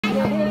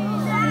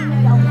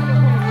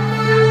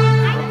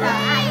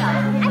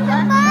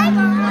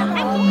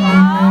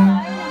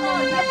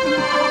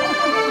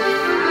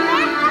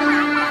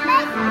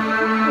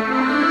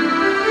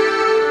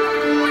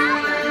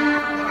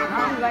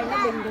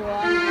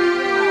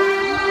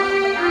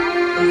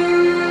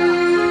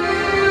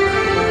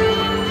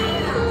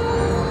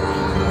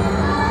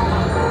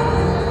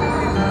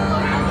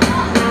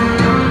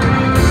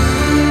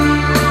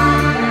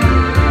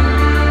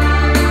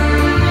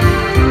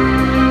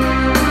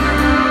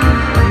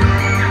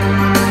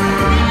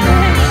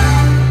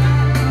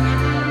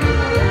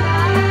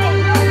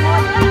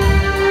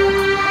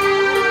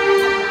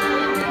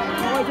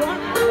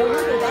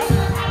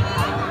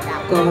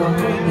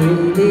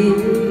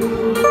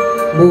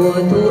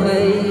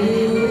ấy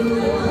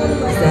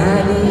ra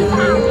đi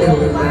từ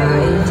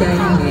bãi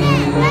tranh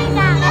nghèo.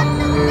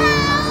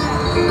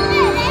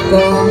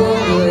 Có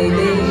người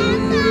lính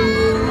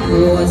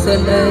mùa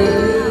xuân ấy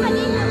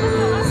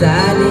ra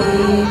đi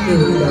từ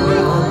đó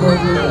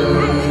không về.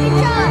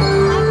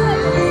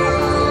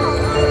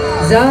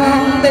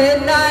 Dòng bên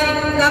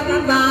anh gấp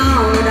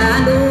vào đá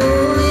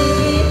núi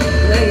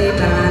gây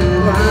tàn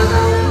hoa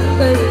bóng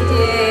cây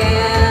tre.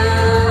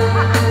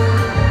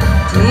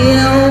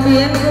 Chiều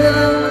biên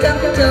cương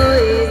trắng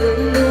trời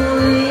rừng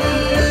núi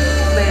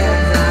mẹ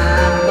già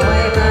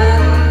đói mắt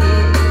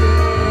nhìn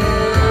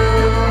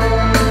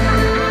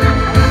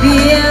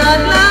Việt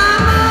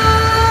Nam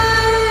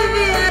ơi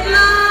Việt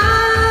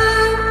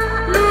Nam,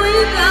 núi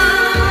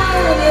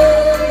cao như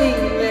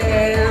tình mẹ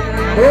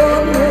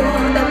bốn mùa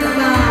đắm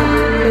vàng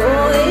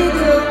nỗi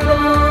thương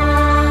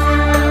con.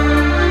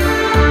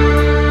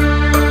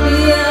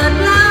 Việt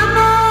Nam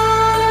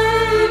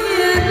ơi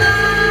Việt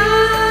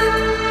Nam,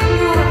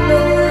 ngọn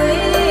núi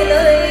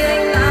lời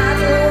anh ca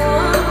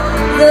chúa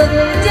rừng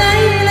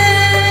cháy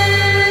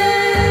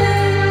lên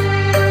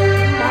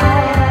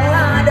màu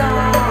hoa đỏ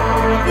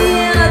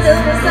kia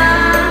rừng xa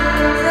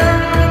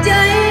rừng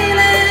cháy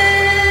lên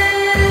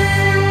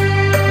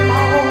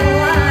màu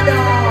hoa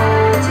đỏ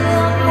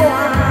trước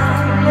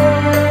hoàng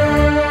hôn.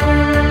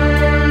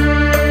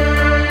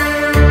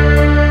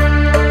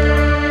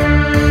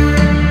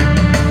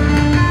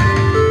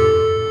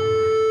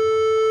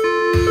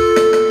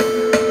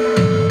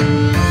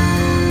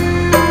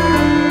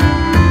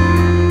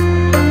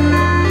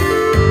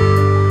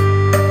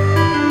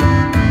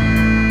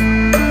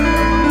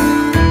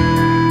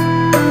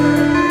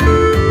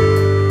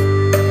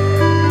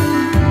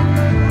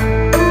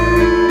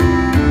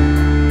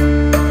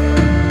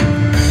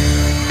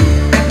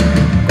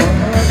 Có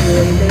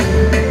người lính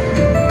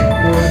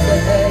mùa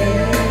xuân ấy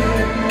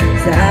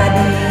ra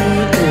đi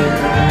từ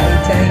bãi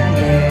tranh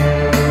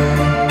nghèo.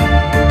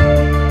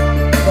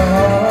 Có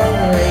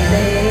người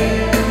lính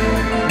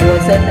mùa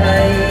xuân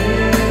ấy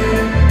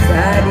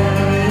ra đi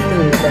từ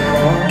đó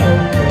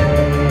không về.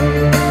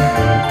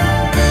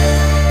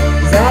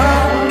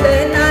 Dòng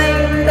bên anh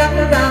gấp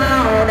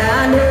vào đá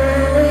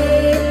núi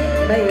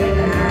mây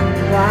ngàn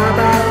hoa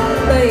bóng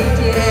cây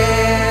tre.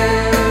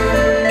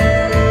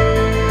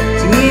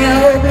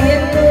 Chiều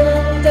biên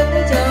cương trắng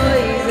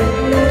trời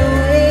rừng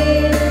núi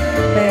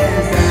mẹ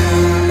già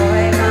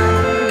đói mắt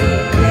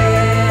nhìn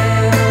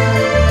theo.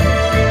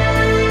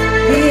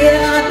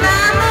 Việt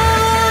Nam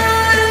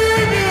ơi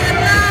Việt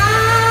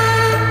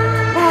Nam,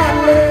 ngọn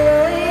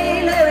núi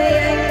lời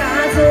anh ca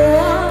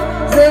chúa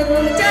rừng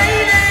cháy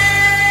lên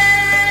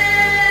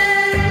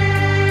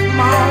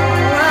màu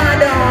hoa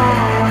đỏ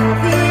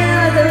phía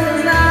rừng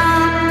xa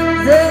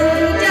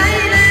rừng cháy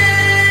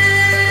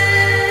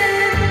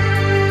lên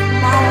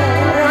màu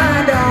hoa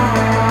đỏ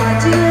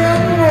trước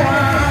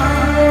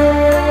hoàng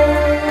hôn.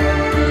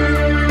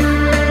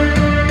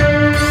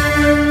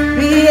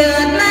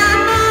 Việt Nam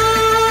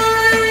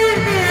ơi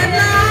Việt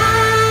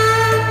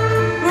Nam,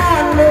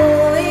 ngọn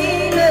núi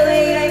lời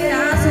anh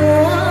ca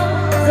chúa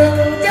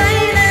rừng cháy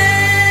lên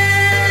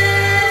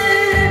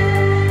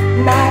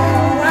màu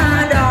hoa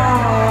đỏ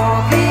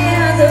phía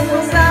rừng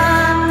xa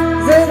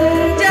rừng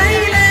cháy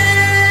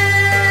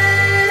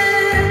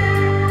lên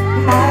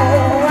màu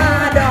hoa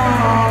đỏ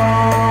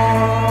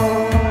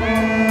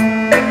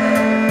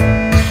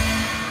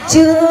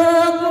chưa